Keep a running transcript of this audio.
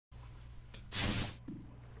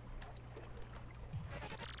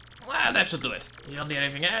Ah, that should do it. You don't need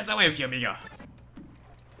anything else. Away with you, amigo.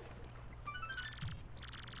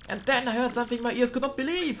 And then I heard something my ears could not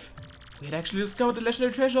believe. We had actually discovered the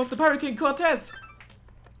legendary treasure of the Pirate King Cortez.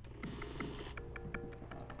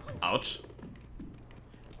 Ouch.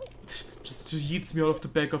 Just yeets me out of the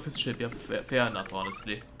back of his ship. Yeah, fair enough,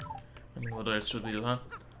 honestly. I mean, what else should we do, huh?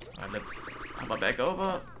 Alright, let's hover back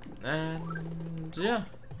over. And yeah,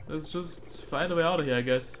 let's just find a way out of here, I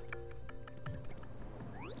guess.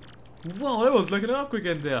 Wow, that was like an earthquake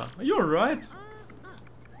in there. Are you alright?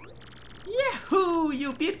 Yahoo!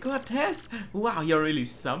 You beat Cortez! Wow, you're really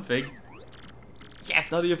something.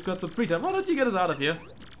 Yes, now that you've got some free time, why don't you get us out of here?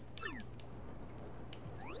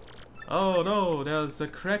 Oh no, there's a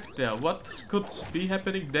crack there. What could be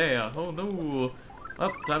happening there? Oh no.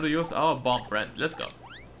 Well, time to use our bomb friend. Let's go.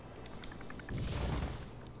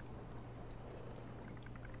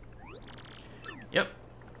 Yep.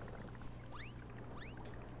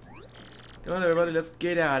 Come on everybody, let's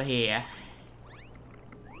get out of here.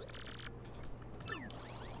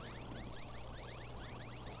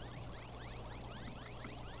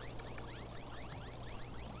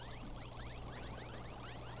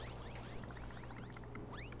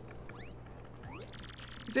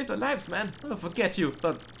 You saved our lives, man. I'll forget you,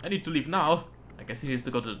 but I need to leave now. I guess he needs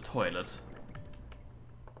to go to the toilet.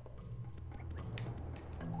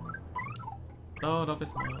 No, not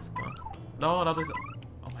this mouse. No, not this.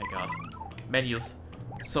 Oh my god. Menus.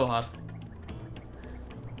 So hard.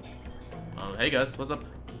 Oh, hey guys, what's up?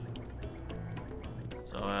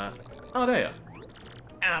 So, oh, there you are.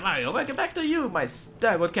 Ah, Mario, welcome back to you, my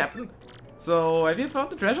Startboard captain. So, have you found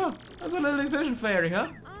the treasure? That's a little expedition fairing, huh?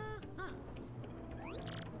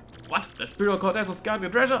 What? The Spirit of Cortez was guarding the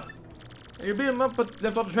treasure? You beat him up but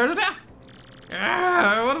left out the treasure there?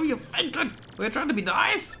 Ah, what are you thinking? We're trying to be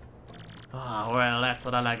nice? Ah, well, that's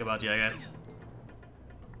what I like about you, I guess.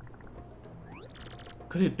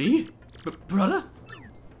 Could it be? Brother?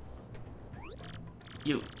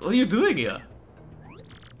 What are you doing here?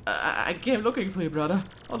 I came looking for you, brother.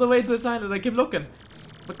 On the way to this island, I came looking.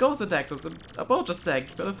 But ghost attacked us and our boat just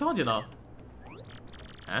sank, but I found you now.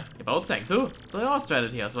 Huh? Your boat sank too? So you're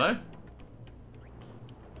stranded here as well?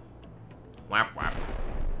 Wap wap.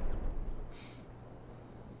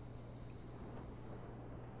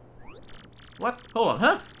 What? Hold on,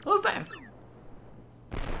 huh? What's that?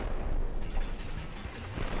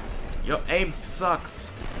 Your aim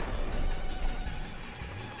sucks.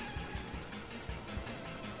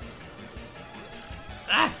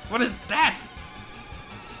 Ah! What is that?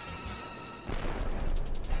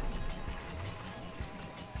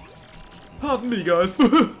 Pardon me, guys.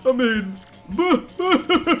 I mean...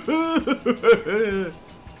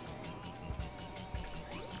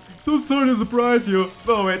 So sorry to surprise you.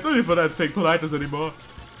 No, wait, no need for that fake politeness anymore.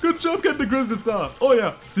 Good job getting the Crystal Star. Oh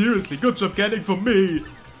yeah, seriously, good job getting for me.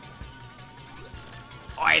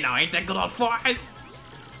 Oi, now ain't that good old Forrest?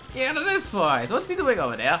 Yeah, that is Forrest. What's he doing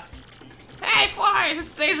over there? Hey, Forrest,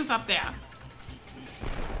 it's dangerous up there.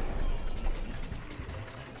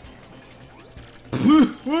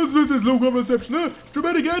 What's with this lukewarm reception, huh?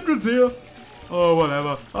 Dramatic entrance here. Oh,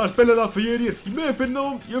 whatever. I'll spell it out for you idiots. You may have been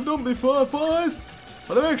known, you've known me before, Forrest.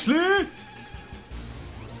 But I'm actually...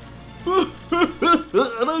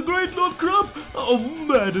 the great Lord Crump! Oh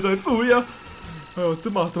man, did I fool ya? I was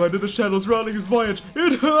the mastermind in the shadows running his voyage.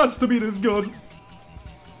 It hurts to be this good.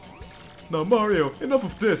 Now Mario, enough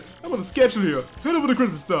of this. I'm on a schedule here. Head over to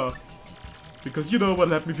Crystal Star. Because you know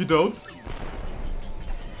what'll happen if you don't.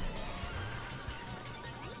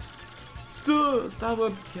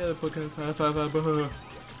 Starboard.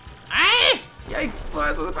 Ah! Yikes,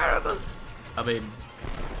 Forrest was a pirate. I mean,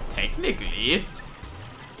 technically.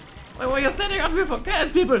 Why were you standing out here for chaos,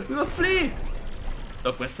 people? We must flee!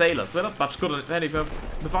 Look, we're sailors. We're not much good at anything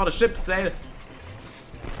without a ship to sail.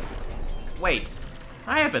 Wait.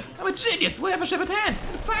 I have it. I'm a genius. We have a ship at hand.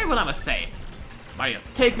 And a fine one, I must say. Mario,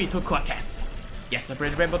 take me to Cortez. Yes, my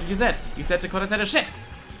brain remembered what you said. You said the Cortez had a ship.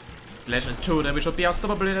 If the legend is true, then we should be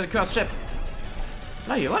unstoppable in a cursed ship.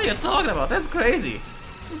 Mario, what are you talking about? That's crazy.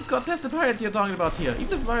 This Cortez the pirate you're talking about here.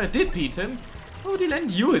 Even if Mario did beat him, why would he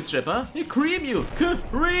lend you his ship, huh? He'll cream you!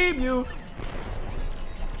 Cream you!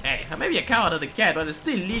 Hey, I may be a coward and a cat, but I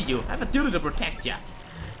still lead you. I have a duty to protect you.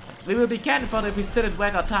 But we will be cannonfodder if we sit and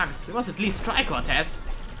wag our tongues. We must at least try, Cortez.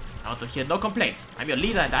 I want to hear no complaints. I'm your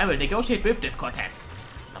leader and I will negotiate with this Cortez.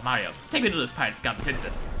 Now Mario, take me to this pirate scum this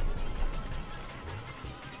instant.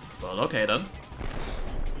 Well, okay then.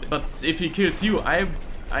 But if he kills you, I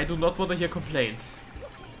do not want to hear complaints.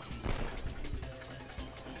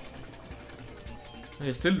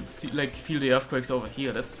 I still see, like, feel the earthquakes over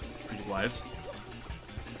here. That's pretty wild.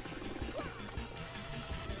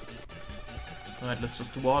 Alright, let's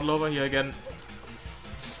just waddle over here again.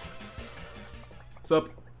 Sup?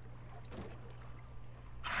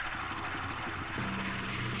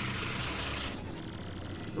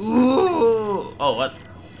 Ooh! Oh, what?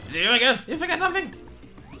 Is it you again? You forgot something?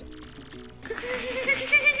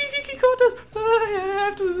 Cortez, I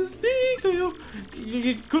have to speak to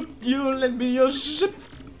you. Could you lend me your ship?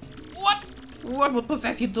 What? What would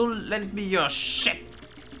possess you to lend me your ship?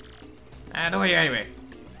 Who are you anyway?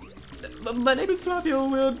 My name is Flavio.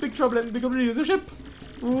 We're in big trouble and we could use your ship.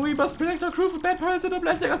 We must protect our crew from bad pirates that are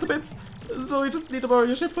blasting us to bits. So we just need to borrow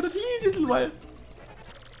your ship for the easiest little while.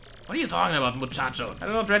 What are you talking about, muchacho? I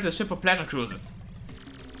do not rent this ship for pleasure cruises.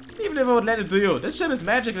 Even if I would lend it to you, this ship is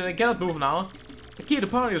magic and it cannot move now. The key to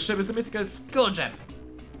powering your ship is the mystical skull gem.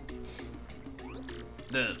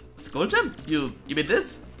 The skull gem? You mean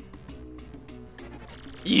this?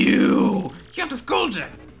 You have the skull gem!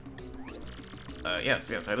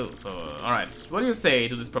 Yes, I do. So, alright. What do you say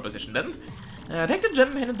to this proposition then? Take the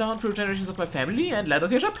gem handed down through generations of my family and lend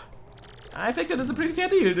us your ship. I think that is a pretty fair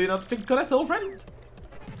deal, do you not think, Colas, old friend?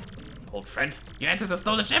 Old friend? Your ancestors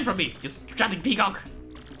stole the gem from me, you strutting peacock!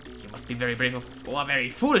 You must be very brave or very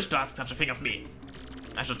foolish to ask such a thing of me.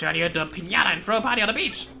 I shall turn you into a piñata and throw a party on the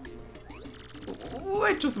beach!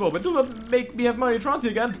 Wait just a moment, do not make me have money to trounce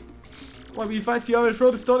you again! Why we fight you, I will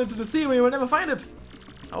throw the stone into the sea where you will never find it!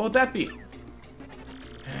 How would that be?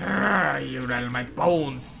 You rattle my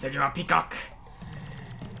bones, Senor Peacock!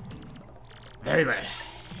 Very well.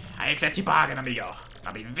 I accept your bargain, amigo.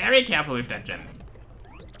 Now be very careful with that gem.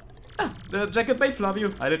 Ah, the jacket bait,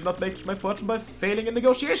 Flavio. I did not make my fortune by failing in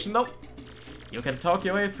negotiation, no. You can talk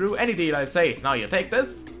your way through any deal, I say. Now you take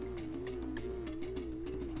this.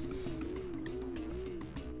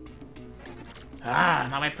 Ah,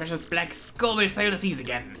 now my precious black skull will sail the seas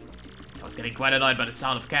again. I was getting quite annoyed by the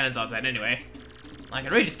sound of cannons outside anyway. I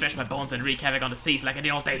can really stretch my bones and wreak havoc on the seas like in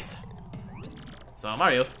the old days. So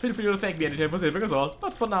Mario, feel free to thank me anytime for saving us all,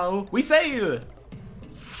 but for now, we sail!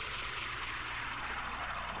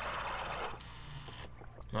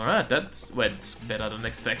 Alright, that went better than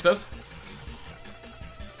expected.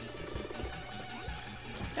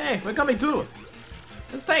 Hey, we're coming too!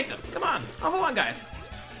 Let's take them, come on, over one guys!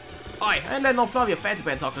 Oi, and let no Flavio fancy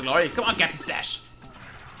pants talk to glory, come on Captain Stash!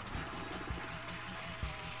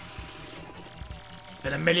 It's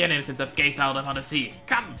been a millennium since I've gazed out upon the sea.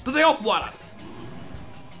 Come to the open waters!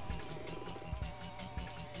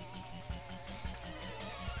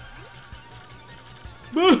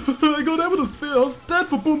 I got ever to spare. I was dead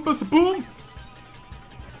for boom, best boom.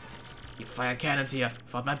 You fire cannons here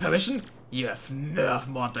without my permission? You have nerve,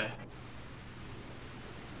 mortal.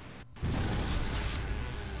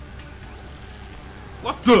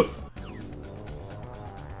 What the?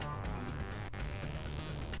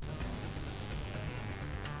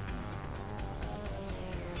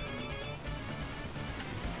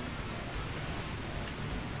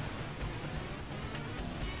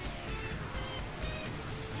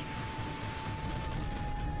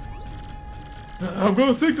 I'm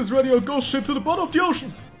gonna sink this radio ghost ship to the bottom of the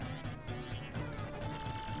ocean!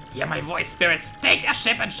 Hear my voice, spirits! Take their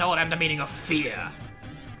ship and show them the meaning of fear!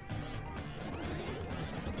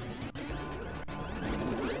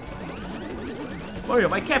 Mario,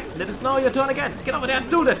 my captain, it is now your turn again! Get over there and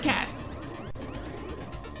do that, cat!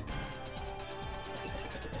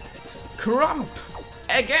 Crump!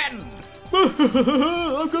 Again!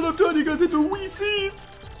 I'm gonna turn you guys into wee seeds!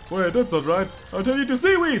 Wait, that's not right. I'll turn you into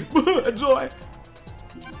seaweed! Enjoy!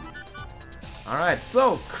 Alright,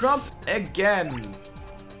 so, Crump again.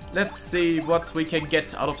 Let's see what we can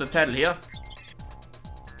get out of the title here.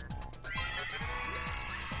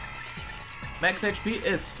 Max HP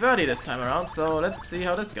is 30 this time around, so let's see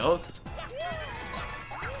how this goes.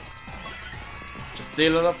 Just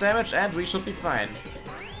deal a lot of damage and we should be fine.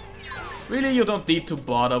 Really, you don't need to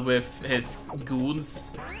bother with his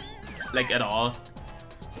goons, like at all.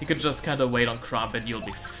 You can just kind of wait on Crump and you'll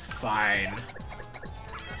be fine.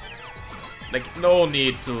 Like, no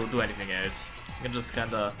need to do anything else. You can just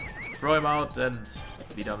kind of throw him out and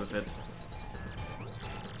be done with it.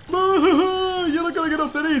 You're not gonna get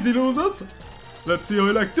off that easy, losers! Let's see how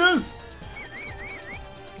you like this!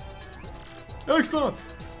 Excellent!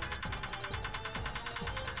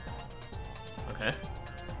 Okay.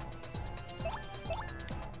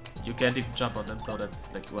 You can't even jump on them, so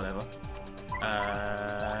that's like whatever.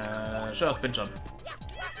 Sure, spin jump.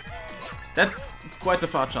 That's quite a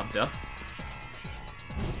far jump, yeah?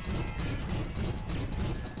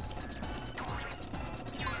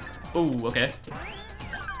 Ooh, okay.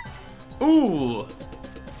 Ooh!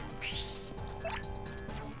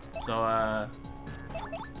 So,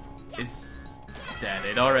 is that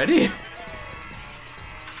it already?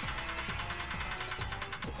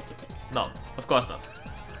 course not.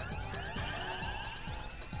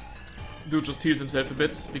 Dude just heals himself a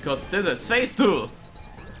bit, because this is phase 2!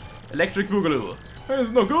 Electric Boogaloo. That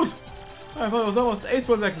is no good. I thought I was almost ace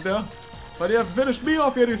for a second there. But you haven't finished me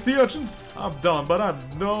off yet, you sea urchins. I'm down, but I'm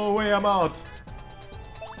no way I'm out.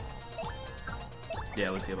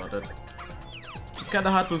 Yeah, we'll see about that. It's kinda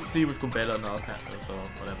hard to see with Gumbella now, so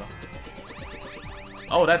whatever.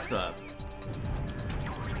 Oh, that's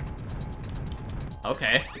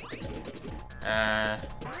okay.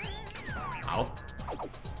 Ow.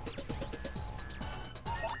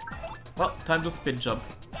 Well, time to spin jump.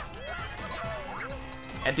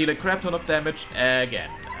 And deal a crap ton of damage again.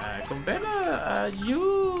 Gumbella,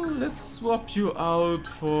 let's swap you out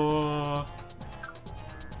for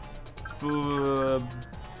the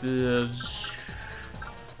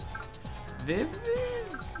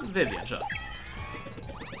Vivian, sure.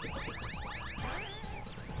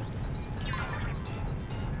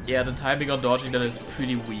 Yeah, the timing on dodging that is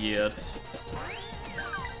pretty weird.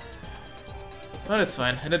 But it's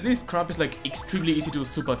fine, and at least Crump is like extremely easy to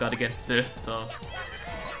super guard against still, so...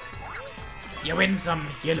 You win some,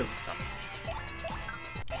 you lose some.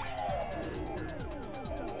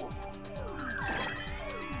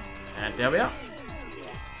 And there we are.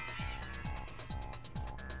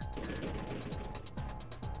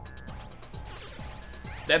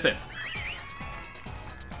 That's it.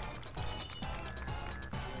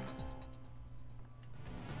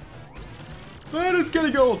 Man, it's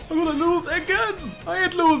getting old. I'm gonna lose again. I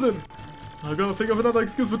ain't losing. I gotta think of another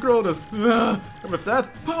excuse for Cronus. And with that,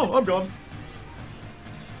 pow, I'm gone.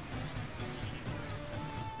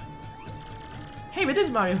 Hey, we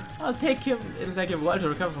did Mario. I'll take him. It'll take him a while to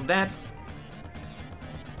recover from that.